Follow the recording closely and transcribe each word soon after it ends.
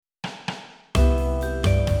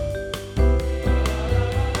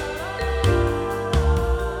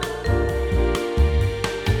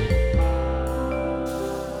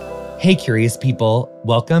Hey, curious people.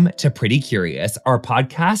 Welcome to Pretty Curious, our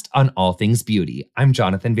podcast on all things beauty. I'm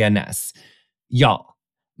Jonathan Van Ness. Y'all,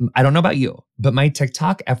 I don't know about you, but my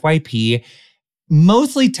TikTok FYP,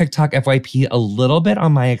 mostly TikTok FYP, a little bit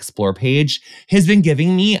on my Explore page, has been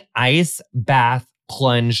giving me ice bath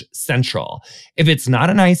plunge central. If it's not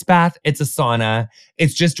an ice bath, it's a sauna.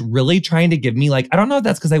 It's just really trying to give me I don't know if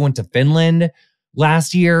that's because I went to Finland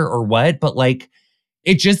last year or what, but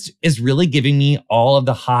it just is really giving me all of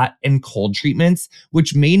the hot and cold treatments,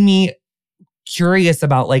 which made me curious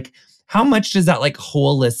about how much does that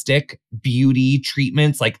holistic beauty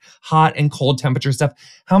treatments, hot and cold temperature stuff,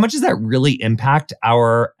 how much does that really impact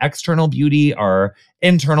our external beauty, our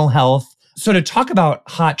internal health? So to talk about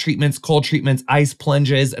hot treatments, cold treatments, ice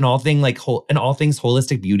plunges, and all things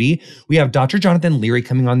holistic beauty, we have Dr. Jonathan Leary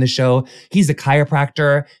coming on the show. He's a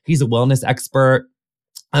chiropractor. He's a wellness expert.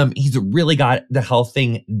 He's really got the health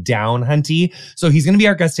thing down, hunty. So he's going to be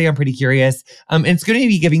our guest today. I'm pretty curious. And it's going to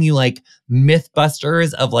be giving you myth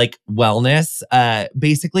busters of wellness,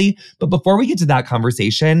 basically. But before we get to that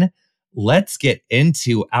conversation, let's get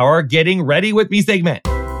into our Getting Ready With Me segment.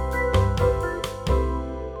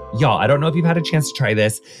 Y'all, I don't know if you've had a chance to try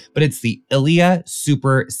this, but it's the Ilia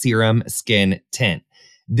Super Serum Skin Tint.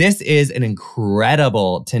 This is an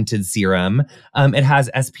incredible tinted serum. It has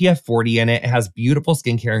SPF 40 in it. It has beautiful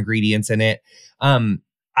skincare ingredients in it. I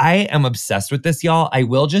am obsessed with this, y'all. I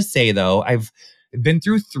will just say, though, I've been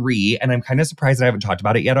through 3, and I'm kind of surprised that I haven't talked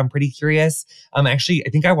about it yet. I'm pretty curious. Actually, I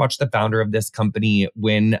think I watched the founder of this company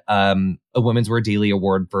win a Women's Wear Daily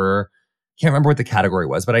Award for, can't remember what the category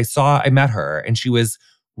was, but I met her, and she was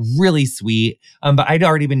really sweet. But I'd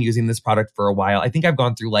already been using this product for a while. I think I've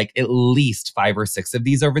gone through at least 5 or 6 of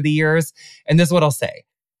these over the years. And this is what I'll say.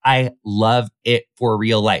 I love it for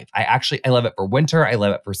real life. I love it for winter. I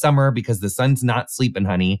love it for summer because the sun's not sleeping,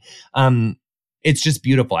 honey. It's just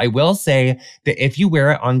beautiful. I will say that if you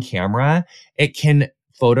wear it on camera, it can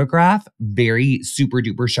photograph very super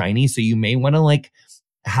duper shiny. So you may want to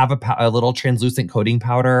have a little translucent coating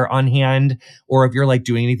powder on hand, or if you're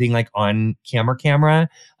doing anything on camera.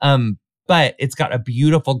 But it's got a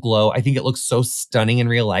beautiful glow. I think it looks so stunning in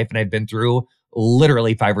real life. And I've been through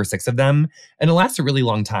literally 5 or 6 of them, and it lasts a really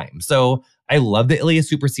long time. So I love the Ilia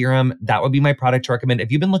Super Serum. That would be my product to recommend.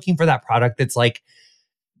 If you've been looking for that product that's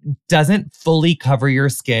doesn't fully cover your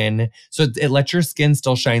skin, so it lets your skin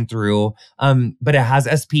still shine through, but it has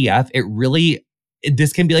SPF,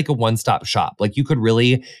 this can be a one-stop shop. You could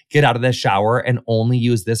really get out of the shower and only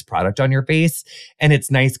use this product on your face. And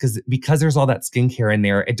it's nice because there's all that skincare in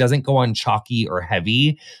there. It doesn't go on chalky or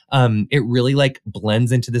heavy. It really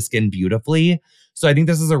blends into the skin beautifully. So I think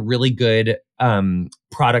this is a really good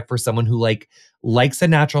product for someone who likes a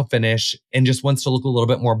natural finish and just wants to look a little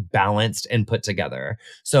bit more balanced and put together.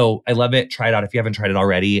 So I love it. Try it out if you haven't tried it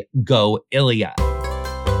already. Go Ilia.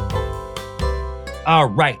 All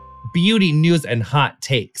right. Beauty news and hot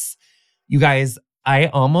takes. You guys, I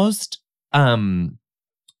almost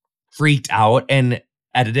freaked out and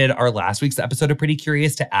edited our last week's episode of Pretty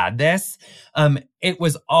Curious to add this. It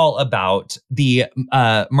was all about the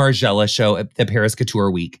Margiela show at the Paris Couture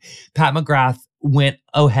Week. Pat McGrath went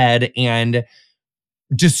ahead and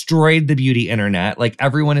destroyed the beauty internet.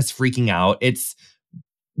 Everyone is freaking out. It's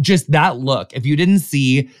just that look. If you didn't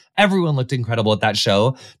see, everyone looked incredible at that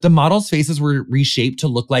show. The models' faces were reshaped to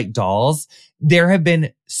look like dolls. There have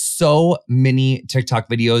been so many TikTok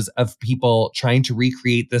videos of people trying to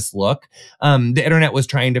recreate this look. The internet was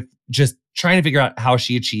trying to figure out how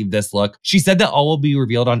she achieved this look. She said that all will be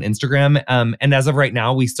revealed on Instagram. And as of right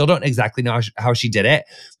now, we still don't exactly know how she did it.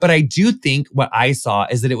 But I do think what I saw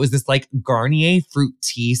is that it was this Garnier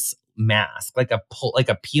Fructis mask, like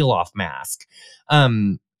a peel-off mask.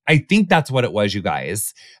 I think that's what it was, you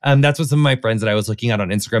guys. That's what some of my friends that I was looking at on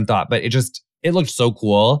Instagram thought, but it looked so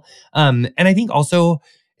cool. And I think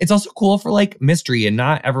it's also cool for mystery, and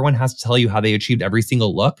not everyone has to tell you how they achieved every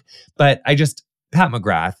single look. But Pat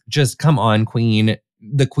McGrath, just come on, queen,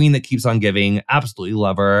 the queen that keeps on giving. Absolutely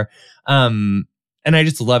love her. And I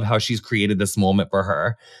just love how she's created this moment for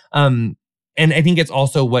her. And I think it's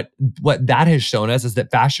also what that has shown us is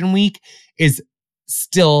that Fashion Week is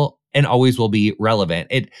still and always will be relevant.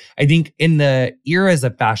 I think in the eras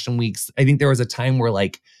of Fashion Weeks, I think there was a time where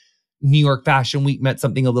New York Fashion Week meant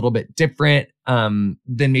something a little bit different than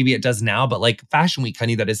maybe it does now. But Fashion Week,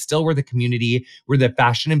 honey, that is still where the community, where the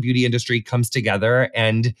fashion and beauty industry comes together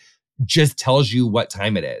and just tells you what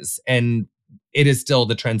time it is. And it is still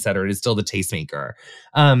the trendsetter. It is still the tastemaker.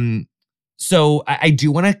 So I do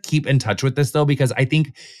want to keep in touch with this though, because I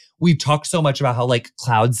think we've talked so much about how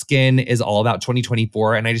cloud skin is all about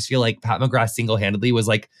 2024. And I just feel Pat McGrath single-handedly was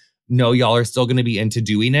know y'all are still going to be into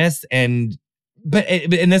dewiness. But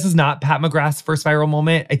this is not Pat McGrath's first viral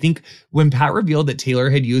moment. I think when Pat revealed that Taylor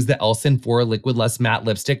had used the Elson 4 Liquid Lust Matte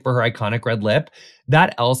lipstick for her iconic red lip,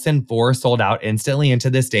 that Elson 4 sold out instantly. And to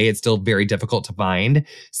this day, it's still very difficult to find.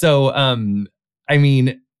 So, I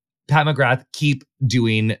mean, Pat McGrath, keep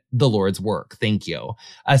doing the Lord's work. Thank you.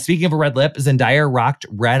 Speaking of a red lip, Zendaya rocked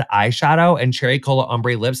red eyeshadow and cherry cola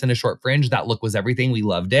ombre lips in a short fringe. That look was everything. We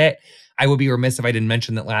loved it. I would be remiss if I didn't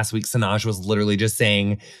mention that last week, Sanaj was literally just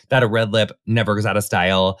saying that a red lip never goes out of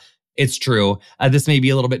style. It's true. This may be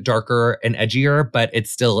a little bit darker and edgier, but it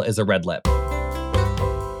still is a red lip.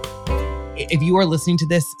 If you are listening to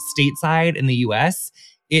this stateside in the US,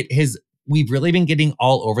 we've really been getting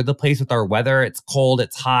all over the place with our weather. It's cold,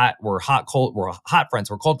 it's hot, we're hot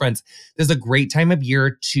fronts, we're cold fronts. This is a great time of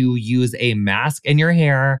year to use a mask in your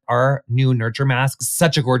hair. Our new Nurture mask,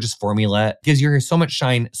 such a gorgeous formula, gives your hair so much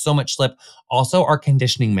shine, so much slip. Also, our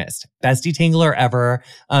conditioning mist, best detangler ever,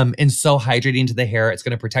 and so hydrating to the hair. It's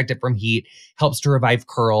going to protect it from heat, helps to revive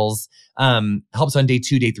curls, helps on day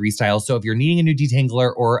 2, day 3 style. So if you're needing a new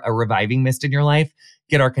detangler or a reviving mist in your life,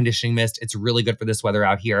 get our conditioning mist. It's really good for this weather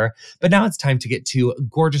out here. But now it's time to get to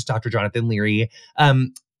gorgeous Dr. Jonathan Leary.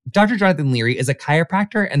 Dr. Jonathan Leary is a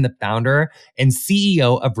chiropractor and the founder and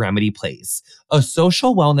CEO of Remedy Place, a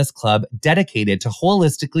social wellness club dedicated to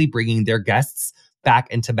holistically bringing their guests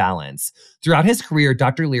back into balance. Throughout his career,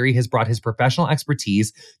 Dr. Leary has brought his professional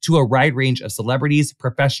expertise to a wide range of celebrities,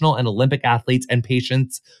 professional and Olympic athletes, and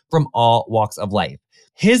patients from all walks of life.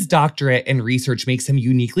 His doctorate and research makes him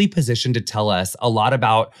uniquely positioned to tell us a lot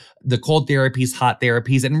about the cold therapies, hot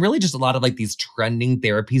therapies, and really just a lot of like these trending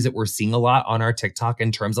therapies that we're seeing a lot on our TikTok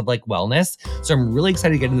in terms of like wellness. So I'm really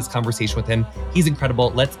excited to get in this conversation with him. He's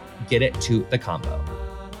incredible. Let's get it to the combo.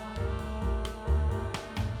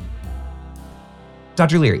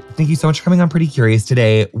 Dr. Leary, thank you so much for coming on Pretty Curious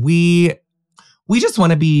today. We just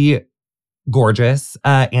want to be gorgeous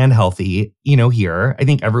and healthy, here. I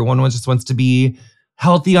think everyone just wants to be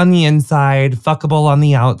healthy on the inside, fuckable on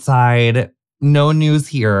the outside. No news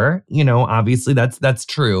here. Obviously that's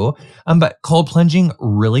true. But cold plunging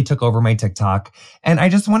really took over my TikTok. And I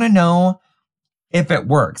just want to know if it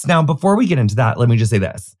works. Now, before we get into that, let me just say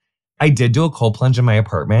this. I did do a cold plunge in my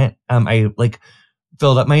apartment. I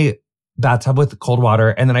filled up my bathtub with cold water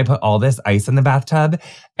and then I put all this ice in the bathtub.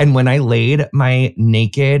 And when I laid my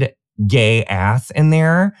naked gay ass in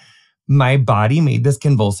there, my body made this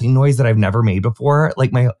convulsing noise that I've never made before.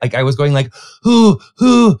 I was going like, hoo,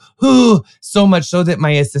 hoo, hoo, so much so that my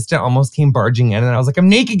assistant almost came barging in and I was like, I'm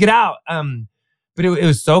naked, get out. But it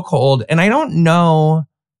was so cold. And I don't know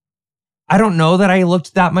that I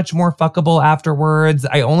looked that much more fuckable afterwards.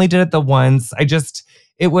 I only did it the once. I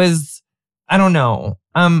don't know.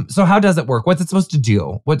 So how does it work? What's it supposed to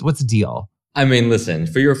do? What's the deal? I mean, listen,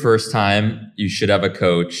 for your first time, you should have a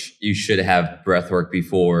coach. You should have breathwork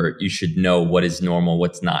before. You should know what is normal,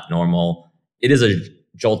 what's not normal. It is a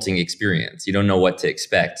jolting experience. You don't know what to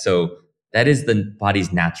expect. So that is the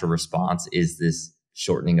body's natural response, is this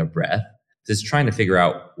shortening of breath. Just trying to figure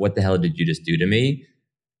out, what the hell did you just do to me?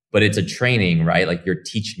 But it's a training, right? Like, you're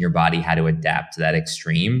teaching your body how to adapt to that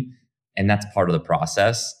extreme. And that's part of the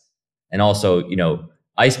process. And also,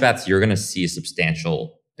 ice baths, you're going to see a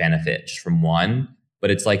substantial benefit just from one, but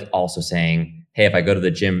it's like also saying, hey, if I go to the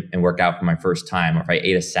gym and work out for my first time, or if I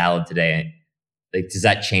ate a salad today, does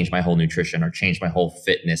that change my whole nutrition or change my whole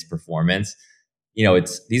fitness performance?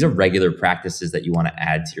 These are regular practices that you want to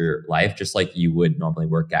add to your life, just like you would normally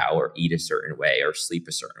work out or eat a certain way or sleep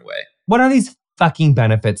a certain way. What are these fucking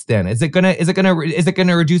benefits then? Is it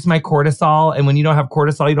gonna reduce my cortisol? And when you don't have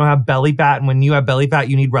cortisol, you don't have belly fat. And when you have belly fat,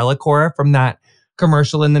 you need Relicore from that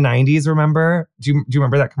commercial in the 90s, remember? Do you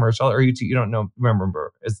remember that commercial? Or you don't know?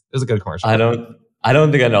 Remember? It was a good commercial. I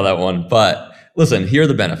don't think I know that one. But listen, here are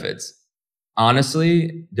the benefits.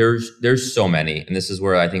 Honestly, there's so many. And this is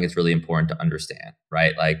where I think it's really important to understand,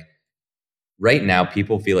 right? Like, right now,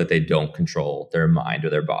 people feel like they don't control their mind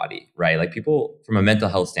or their body, right? Like, people from a mental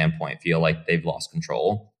health standpoint feel like they've lost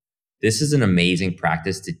control. This is an amazing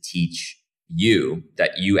practice to teach you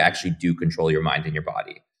that you actually do control your mind and your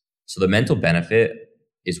body. So the mental benefit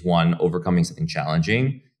is, one, overcoming something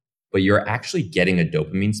challenging, but you're actually getting a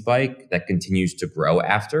dopamine spike that continues to grow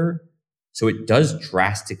after. So it does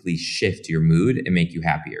drastically shift your mood and make you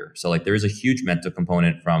happier. So there is a huge mental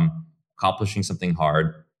component from accomplishing something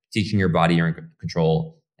hard, teaching your body you're in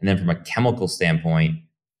control. And then from a chemical standpoint,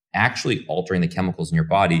 actually altering the chemicals in your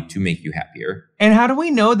body to make you happier. And how do we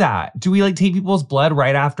know that? Do we take people's blood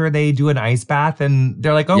right after they do an ice bath and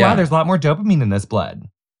they're like, wow, there's a lot more dopamine in this blood?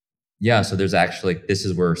 Yeah, so there's actually, this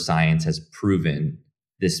is where science has proven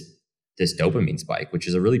this this dopamine spike, which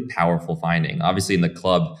is a really powerful finding. Obviously in the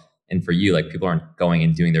club and for you, like people aren't going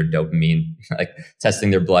and doing their dopamine, like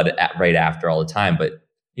testing their blood right after all the time. But,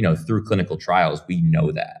 through clinical trials, we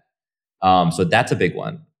know that. So that's a big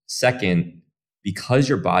one. Second, because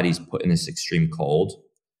your body's put in this extreme cold,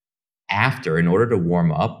 in order to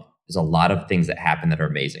warm up, there's a lot of things that happen that are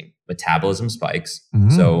amazing. Metabolism spikes.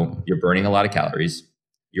 So you're burning a lot of calories.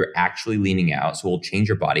 You're actually leaning out. So it will change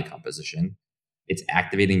your body composition. It's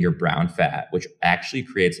activating your brown fat, which actually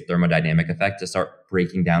creates a thermodynamic effect to start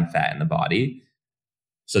breaking down fat in the body.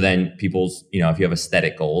 So then people's, if you have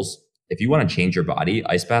aesthetic goals, if you want to change your body,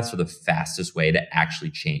 ice baths are the fastest way to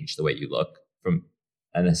actually change the way you look from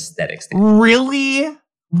an aesthetic standpoint. Really?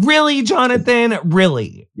 Really, Jonathan?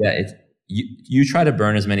 Really? Yeah, you try to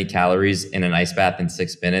burn as many calories in an ice bath in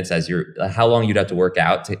 6 minutes as how long you'd have to work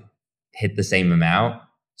out to hit the same amount.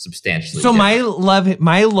 Substantially. So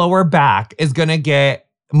my lower back is gonna get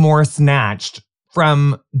more snatched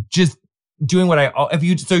from just doing if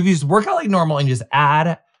you just work out like normal and just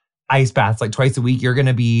add ice baths like twice a week, you're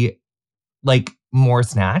gonna be like more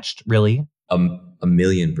snatched. Really?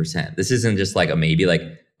 1,000,000%. This isn't just like a maybe. Like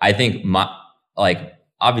I think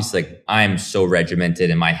obviously like I'm so regimented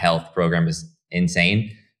and my health program is insane,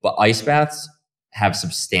 but ice baths have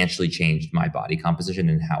substantially changed my body composition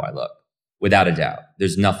and how I look. Without a doubt.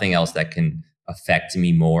 There's nothing else that can affect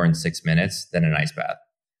me more in 6 minutes than an ice bath.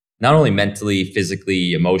 Not only mentally,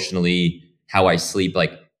 physically, emotionally, how I sleep,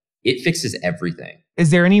 like it fixes everything. Is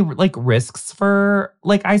there any like risks for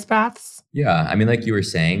like ice baths? Yeah. I mean, like you were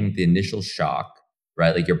saying, the initial shock,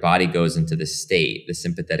 right? Like your body goes into this state, the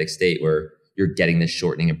sympathetic state where you're getting this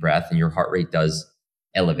shortening of breath and your heart rate does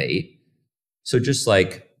elevate. So just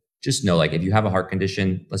know, like if you have a heart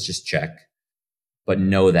condition, let's just check. But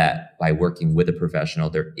know that by working with a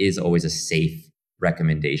professional, there is always a safe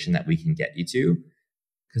recommendation that we can get you to,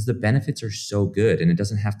 because the benefits are so good and it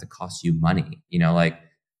doesn't have to cost you money. Like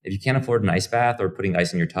if you can't afford an ice bath or putting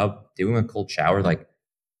ice in your tub, doing a cold shower, like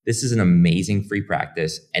this is an amazing free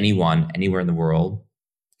practice. Anyone, anywhere in the world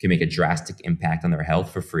can make a drastic impact on their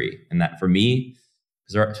health for free. And that for me,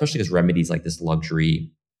 especially because Remedy's like this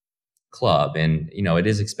luxury club and, it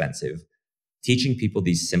is expensive. Teaching people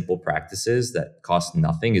these simple practices that cost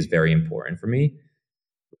nothing is very important for me.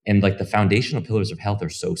 And like the foundational pillars of health are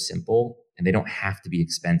so simple and they don't have to be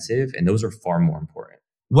expensive. And those are far more important.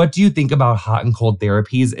 What do you think about hot and cold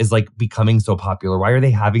therapies is like becoming so popular? Why are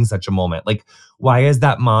they having such a moment? Like, why is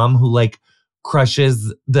that mom who like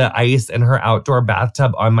crushes the ice in her outdoor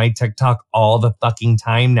bathtub on my TikTok all the fucking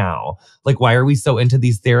time now? Like, why are we so into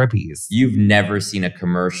these therapies? You've never seen a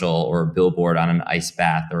commercial or a billboard on an ice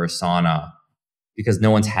bath or a sauna, because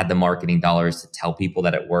no one's had the marketing dollars to tell people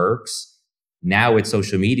that it works. Now with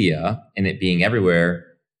social media and it being everywhere,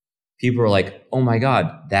 people are like, oh my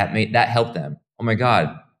God, that helped them. Oh my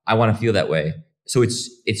God, I want to feel that way. So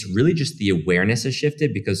it's really just the awareness has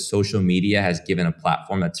shifted because social media has given a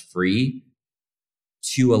platform that's free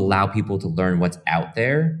to allow people to learn what's out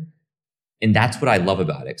there. And that's what I love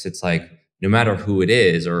about it. So it's like, no matter who it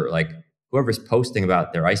is or like whoever's posting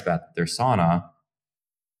about their ice bath, their sauna,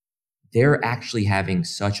 they're actually having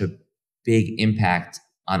such a big impact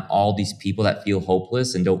on all these people that feel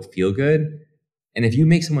hopeless and don't feel good. And if you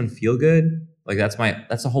make someone feel good, like that's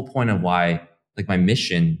the whole point of why, like my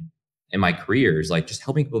mission in my career is like just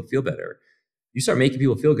helping people feel better. You start making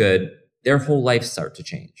people feel good, their whole life start to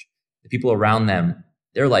change. The people around them,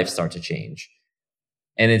 their lives start to change.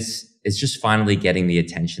 And it's just finally getting the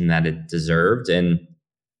attention that it deserved. And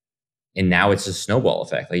now it's a snowball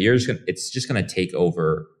effect. Like it's just gonna take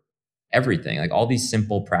over everything. Like all these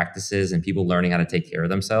simple practices and people learning how to take care of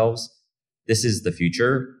themselves. This is the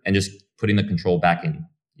future, and just putting the control back in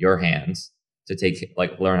your hands to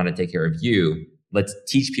learn how to take care of you. Let's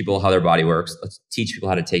teach people how their body works. Let's teach people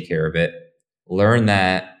how to take care of it. Learn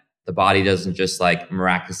that the body doesn't just like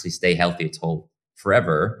miraculously stay healthy its whole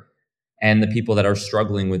forever. And the people that are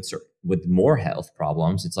struggling with more health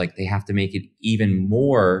problems, it's like they have to make it even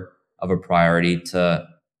more of a priority to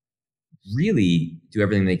really do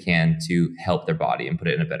everything they can to help their body and put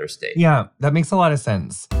it in a better state. Yeah, that makes a lot of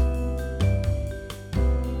sense.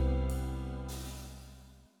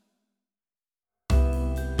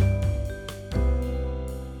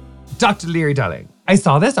 Dr. Leary, darling, I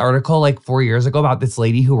saw this article like 4 years ago about this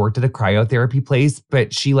lady who worked at a cryotherapy place,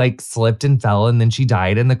 but she like slipped and fell and then she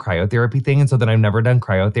died in the cryotherapy thing. And so then I've never done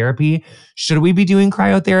cryotherapy. Should we be doing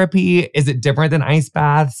cryotherapy? Is it different than ice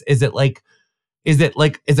baths? Is it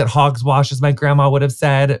hog's wash, as my grandma would have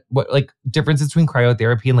said? What like differences between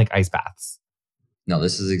cryotherapy and like ice baths? No,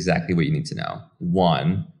 this is exactly what you need to know.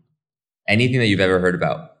 One, anything that you've ever heard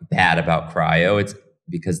bad about cryo,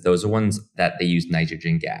 because those are ones that they use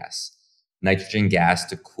nitrogen gas. Nitrogen gas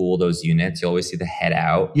to cool those units. You always see the head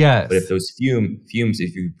out. Yes. But if those fumes,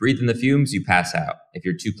 if you breathe in the fumes, you pass out. If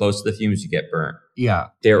you're too close to the fumes, you get burnt. Yeah.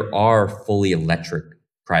 There are fully electric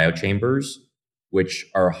cryo chambers, which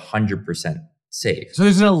are 100% safe. So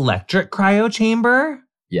there's an electric cryo chamber?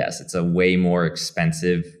 Yes, it's a way more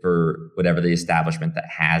expensive for whatever the establishment that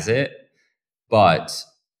has it, but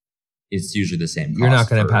it's usually the same cost. You're not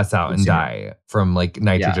going to pass out and die from like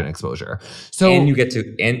nitrogen exposure. So and you get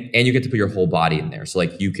to and you get to put your whole body in there. So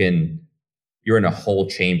like you're in a whole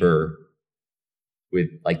chamber with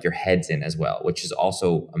like your head's in as well, which is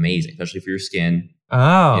also amazing, especially for your skin.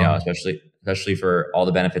 Oh. You know, especially for all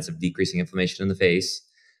the benefits of decreasing inflammation in the face.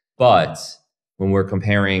 But when we're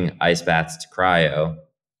comparing ice baths to cryo,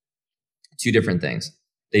 two different things.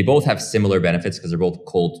 They both have similar benefits because they're both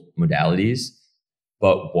cold modalities.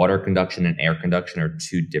 But water conduction and air conduction are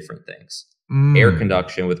two different things. Air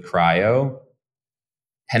conduction with cryo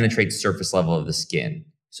penetrates surface level of the skin.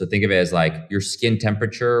 So think of it as like your skin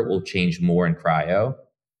temperature will change more in cryo.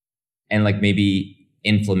 And like maybe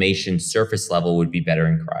inflammation surface level would be better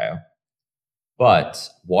in cryo. But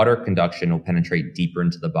water conduction will penetrate deeper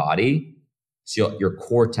into the body. So your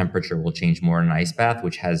core temperature will change more in an ice bath,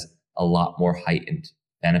 which has a lot more heightened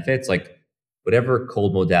benefits. Like whatever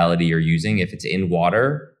cold modality you're using, if it's in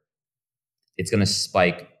water, it's going to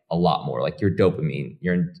spike a lot more. Like your dopamine,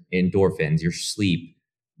 your endorphins, your sleep,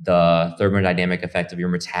 the thermodynamic effect of your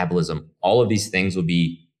metabolism. All of these things will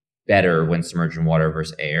be better when submerged in water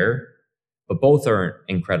versus air, but both are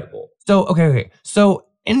incredible. So, okay. So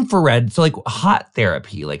infrared, so like hot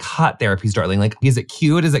therapy's darling. Like, is it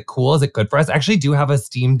cute? Is it cool? Is it good for us? I actually do have a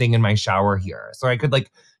steam thing in my shower here. So I could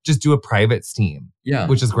like just do a private steam. Yeah.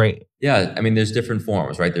 Which is great. Yeah. I mean, there's different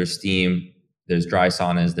forms, right? There's steam, there's dry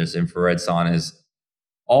saunas, there's infrared saunas.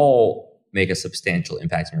 All make a substantial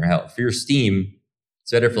impact on your health. For your steam,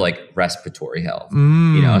 it's better for like respiratory health,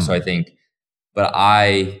 you know? So I think, but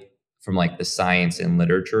from like the science and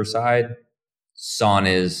literature side,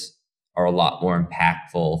 saunas are a lot more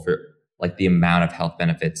impactful for like the amount of health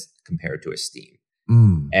benefits compared to a steam.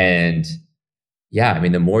 And yeah, I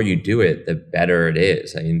mean, the more you do it, the better it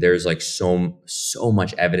is. I mean, there's like so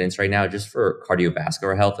much evidence right now just for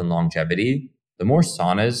cardiovascular health and longevity. The more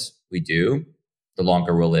saunas we do, the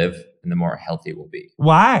longer we'll live and the more healthy we'll be.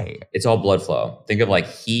 Why? It's all blood flow. Think of like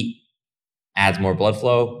heat adds more blood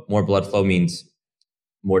flow. More blood flow means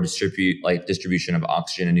more distribution of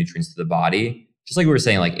oxygen and nutrients to the body. Just like we were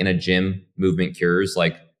saying, like in a gym, movement cures.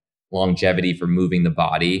 Like longevity for moving the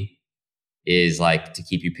body is like to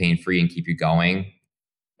keep you pain-free and keep you going.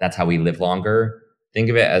 That's how we live longer. Think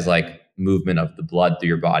of it as like movement of the blood through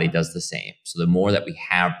your body does the same. So the more that we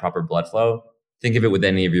have proper blood flow, think of it with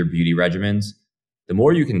any of your beauty regimens. The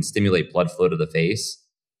more you can stimulate blood flow to the face,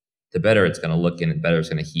 the better it's going to look and the better it's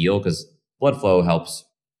going to heal, because blood flow helps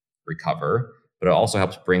recover, but it also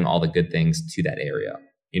helps bring all the good things to that area.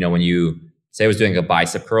 You know, when you say I was doing a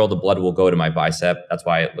bicep curl, the blood will go to my bicep. That's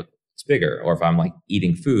why it looks bigger. Or if I'm like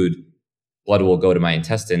eating food, blood will go to my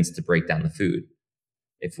intestines to break down the food.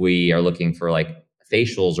 If we are looking for like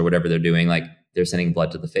facials or whatever they're doing, like they're sending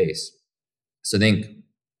blood to the face. So think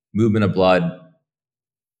movement of blood,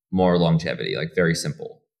 more longevity, like very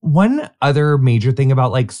simple. One other major thing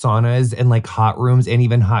about like saunas and like hot rooms and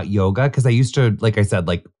even hot yoga, because I used to, like I said,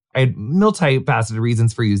 like I had multifaceted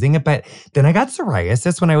reasons for using it, but then I got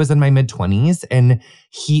psoriasis when I was in my mid-20s, and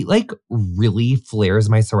heat like really flares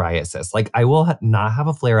my psoriasis. Like I will not have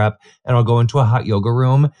a flare up and I'll go into a hot yoga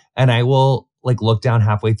room and I will like look down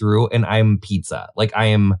halfway through and I'm pizza. Like I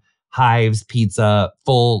am hives, pizza,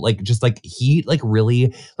 full, like just like heat, like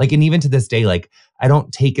really like, and even to this day, like I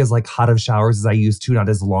don't take as like hot of showers as I used to, not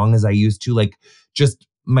as long as I used to, like just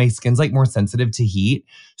my skin's like more sensitive to heat.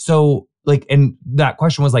 So like, and that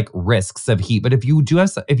question was like risks of heat. But if you do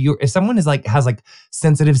have, if someone is like, has like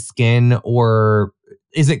sensitive skin, or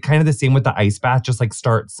is it kind of the same with the ice bath? Just like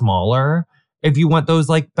start smaller if you want those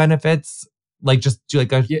like benefits, like just do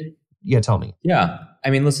like a, tell me. Yeah.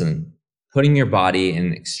 I mean, listen, putting your body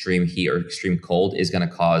in extreme heat or extreme cold is going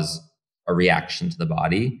to cause a reaction to the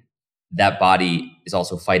body. That body is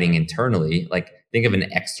also fighting internally. Like think of an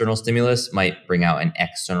external stimulus might bring out an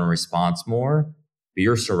external response more. But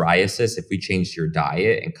your psoriasis, if we changed your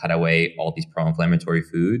diet and cut away all these pro-inflammatory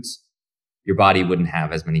foods, your body wouldn't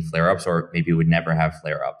have as many flare-ups, or maybe would never have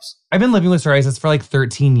flare-ups. I've been living with psoriasis for like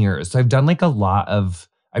 13 years. So I've done a lot of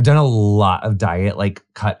diet, like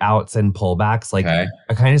cutouts and pullbacks. Like I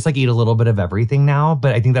kind of just like eat a little bit of everything now,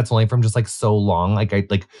 but I think that's only from just like so long. Like I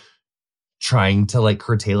like trying to like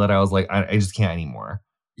curtail it. I was like, I just can't anymore.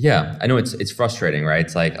 Yeah, I know it's frustrating, right?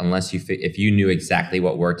 It's like unless if you knew exactly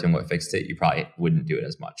what worked and what fixed it, you probably wouldn't do it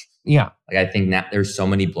as much. Yeah. Like I think now there's so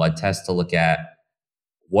many blood tests to look at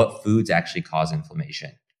what foods actually cause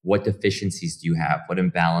inflammation, what deficiencies do you have, what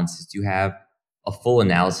imbalances do you have, a full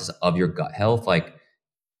analysis of your gut health. Like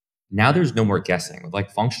now there's no more guessing. With like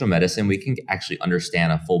functional medicine, we can actually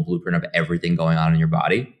understand a full blueprint of everything going on in your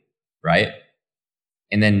body, right?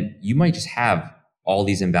 And then you might just have all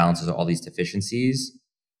these imbalances or all these deficiencies.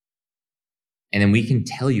 And then we can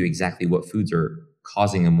tell you exactly what foods are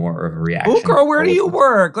causing a more of a reaction. Oh, girl, where do you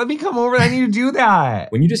work? Let me come over. I need to do that.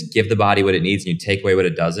 When you just give the body what it needs and you take away what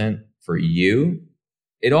it doesn't for you,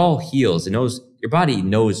 it all heals. It knows, your body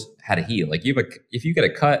knows how to heal. Like if you get a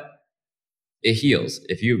cut, it heals.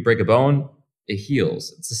 If you break a bone, it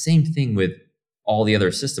heals. It's the same thing with all the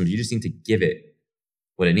other systems. You just need to give it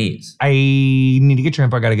what it needs. I need to get your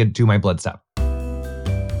info. I got to do my blood stuff.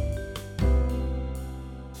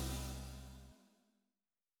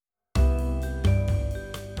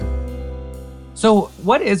 So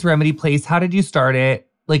what is Remedy Place? How did you start it?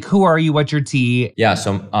 Like, who are you? What's your tea? Yeah,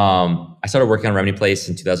 so I started working on Remedy Place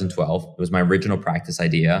in 2012. It was my original practice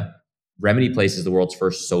idea. Remedy Place is the world's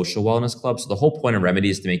first social wellness club. So the whole point of Remedy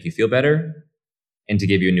is to make you feel better and to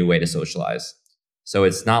give you a new way to socialize. So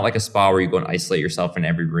it's not like a spa where you go and isolate yourself in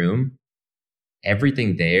every room.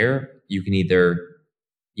 Everything there, you can either,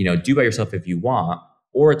 do by yourself if you want,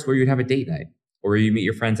 or it's where you'd have a date night, or you meet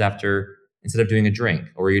your friends after, instead of doing a drink,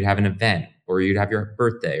 or you'd have an event, or you'd have your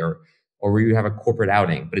birthday, or where you'd have a corporate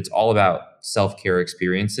outing. But it's all about self-care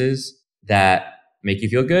experiences that make you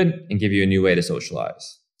feel good and give you a new way to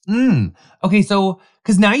socialize. Okay, so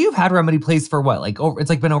because now you've had Remedy Place for what?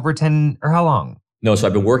 It's been over 10 or how long? No, so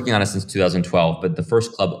I've been working on it since 2012, but the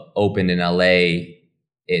first club opened in LA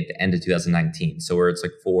at the end of 2019. So where it's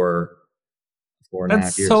like four and a half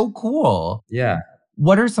years. That's so cool. Yeah.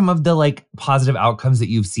 What are some of the positive outcomes that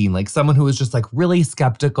you've seen? Like someone who is just really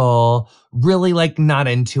skeptical, really not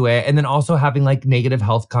into it, and then also having negative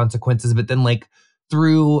health consequences, but then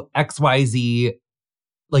through XYZ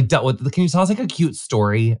dealt with. Can you tell us a cute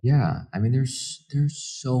story? Yeah. I mean, there's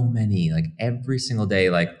so many, every single day,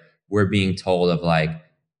 we're being told of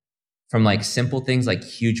from simple things,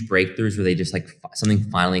 huge breakthroughs where they just something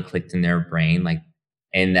finally clicked in their brain,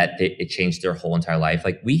 and that it changed their whole entire life.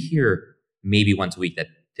 We hear maybe once a week that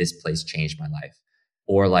this place changed my life,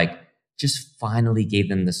 or just finally gave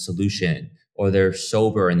them the solution, or they're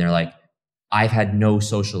sober and they're I've had no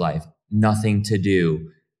social life, nothing to do,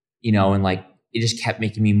 and it just kept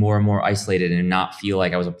making me more and more isolated and not feel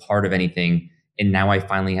like I was a part of anything. And now I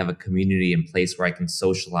finally have a community in place where I can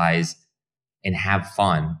socialize and have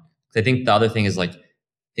fun. I think the other thing is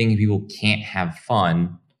thinking people can't have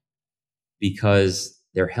fun because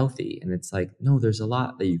they're healthy. And it's no, there's a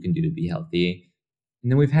lot that you can do to be healthy.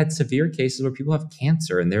 And then we've had severe cases where people have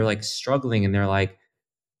cancer and they're struggling and they're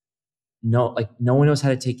no one knows how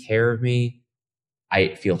to take care of me.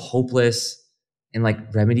 I feel hopeless. And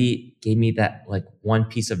Remedy gave me that one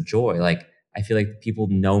piece of joy. I feel like people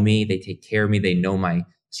know me, they take care of me, they know my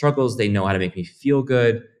struggles, they know how to make me feel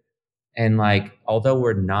good. And although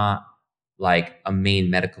we're not a main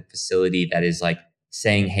medical facility that is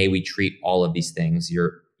saying, hey, we treat all of these things,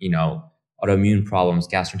 your, autoimmune problems,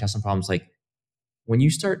 gastrointestinal problems, when you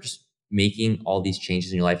start just making all these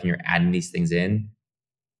changes in your life and you're adding these things in,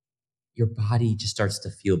 your body just starts to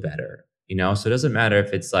feel better, So it doesn't matter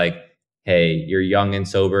if it's hey, you're young and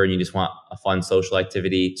sober and you just want a fun social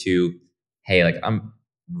activity, to, hey, I'm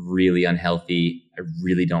really unhealthy, I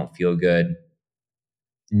really don't feel good,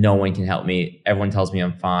 no one can help me, everyone tells me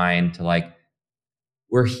I'm fine, to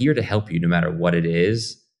we're here to help you no matter what it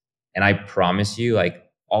is. And I promise you,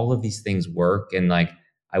 all of these things work. And I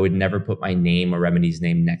would never put my name or Remedy's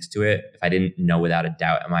name next to it if I didn't know without a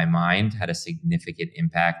doubt in my mind had a significant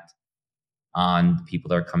impact on the people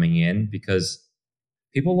that are coming in, because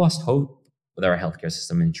people lost hope with our healthcare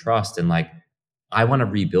system and trust. And I want to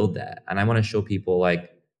rebuild that. And I want to show people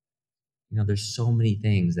there's so many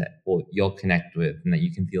things that you'll connect with and that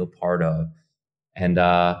you can feel a part of. And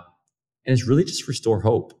it's really just restore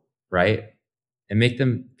hope, right? And make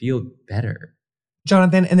them feel better.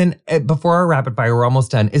 Jonathan, and then before our rapid fire, we're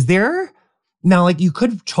almost done. Is there, now you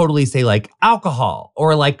could totally say alcohol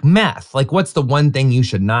or meth. What's the one thing you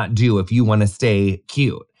should not do if you want to stay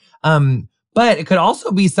cute? But it could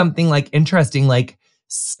also be something interesting,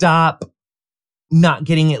 stop not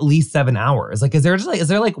getting at least 7 hours. Is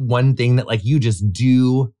there one thing that you just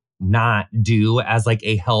do not do as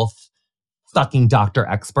a health fucking doctor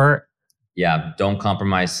expert? Yeah, don't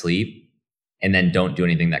compromise sleep, and then don't do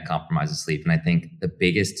anything that compromises sleep. And I think the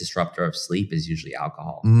biggest disruptor of sleep is usually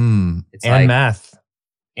alcohol. It's and meth.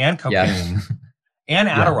 and cocaine and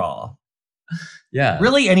Adderall. Yeah.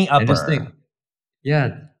 Really any upper. And just think,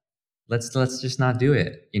 let's just not do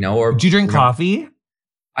it, or do you drink coffee?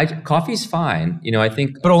 Coffee's fine. I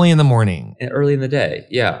think, but only in the morning, early in the day.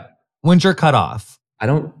 Yeah. When's your cutoff?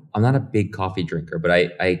 I'm not a big coffee drinker, but I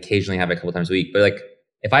occasionally have it a couple times a week. But like,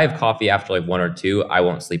 if I have coffee after like 1 or 2, I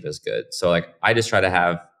won't sleep as good. So like, I just try to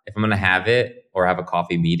have, if I'm going to have it or have a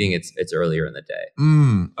coffee meeting, it's earlier in the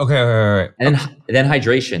day. Okay. Right. And then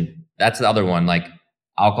hydration. That's the other one. Like,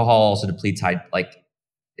 alcohol also depletes,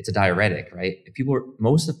 it's a diuretic, right?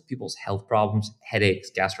 Most of people's health problems, headaches,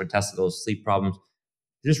 gastrointestinal, sleep problems,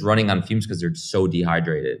 they're just running on fumes because they're so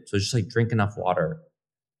dehydrated. So just like drink enough water.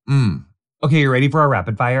 Okay, you ready for our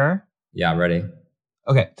rapid fire? Yeah, ready.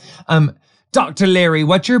 Okay. Dr. Larry,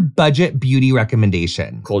 what's your budget beauty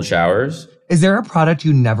recommendation? Cold showers. Is there a product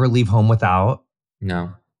you never leave home without?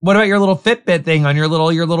 No. What about your little Fitbit thing on your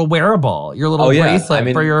little wearable, your little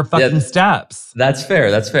bracelet for your fucking steps? That's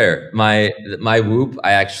fair. My Whoop,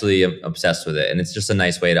 I actually am obsessed with it, and it's just a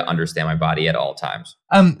nice way to understand my body at all times.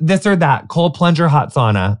 This or that, cold plunge or hot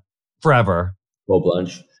sauna, forever. Cold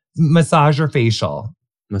plunge. Massage or facial?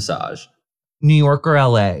 Massage. New York or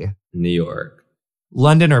LA? New York.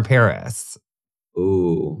 London or Paris?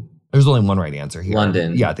 Ooh. There's only one right answer here.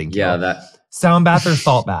 London. Yeah, thank you. Yeah, that. Sound bath or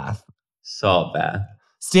salt bath? Salt bath.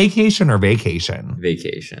 Staycation or vacation?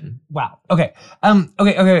 Vacation. Wow. Okay.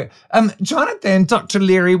 Jonathan, Dr.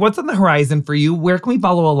 Leary, what's on the horizon for you? Where can we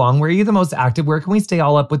follow along? Where are you the most active? Where can we stay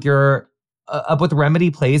all up with your with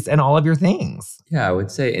Remedy Place and all of your things? Yeah, I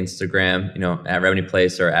would say Instagram, at Remedy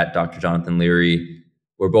Place or at Dr. Jonathan Leary.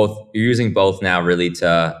 You're using both now really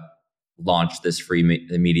to launch this free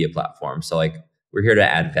media platform. So like, we're here to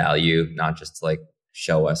add value, not just to like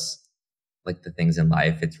show us like the things in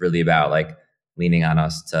life. It's really about like leaning on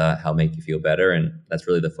us to help make you feel better. And that's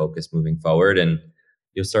really the focus moving forward. And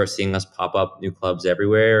you'll start seeing us pop up new clubs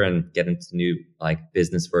everywhere and get into new like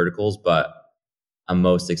business verticals. But I'm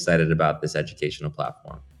most excited about this educational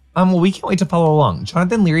platform. Well, we can't wait to follow along.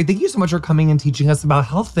 Jonathan Leary, thank you so much for coming and teaching us about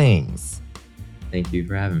health things. Thank you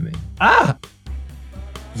for having me.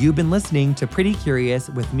 You've been listening to Pretty Curious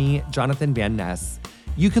with me, Jonathan Van Ness.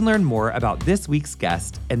 You can learn more about this week's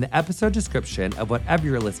guest in the episode description of whatever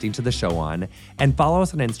you're listening to the show on, and follow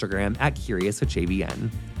us on Instagram at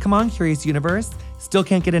CuriousWithJVN. Come on, Curious Universe. Still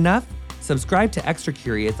can't get enough? Subscribe to Extra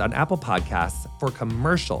Curious on Apple Podcasts for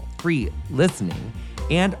commercial-free listening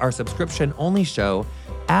and our subscription-only show,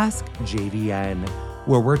 Ask JVN,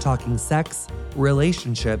 where we're talking sex,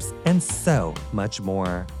 relationships, and so much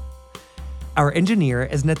more. Our engineer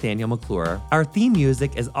is Nathaniel McClure. Our theme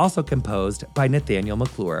music is also composed by Nathaniel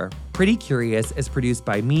McClure. Pretty Curious is produced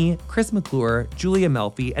by me, Chris McClure, Julia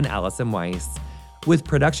Melfi, and Allison Weiss, with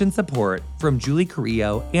production support from Julie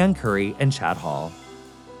Carrillo, Ann Curry, and Chad Hall.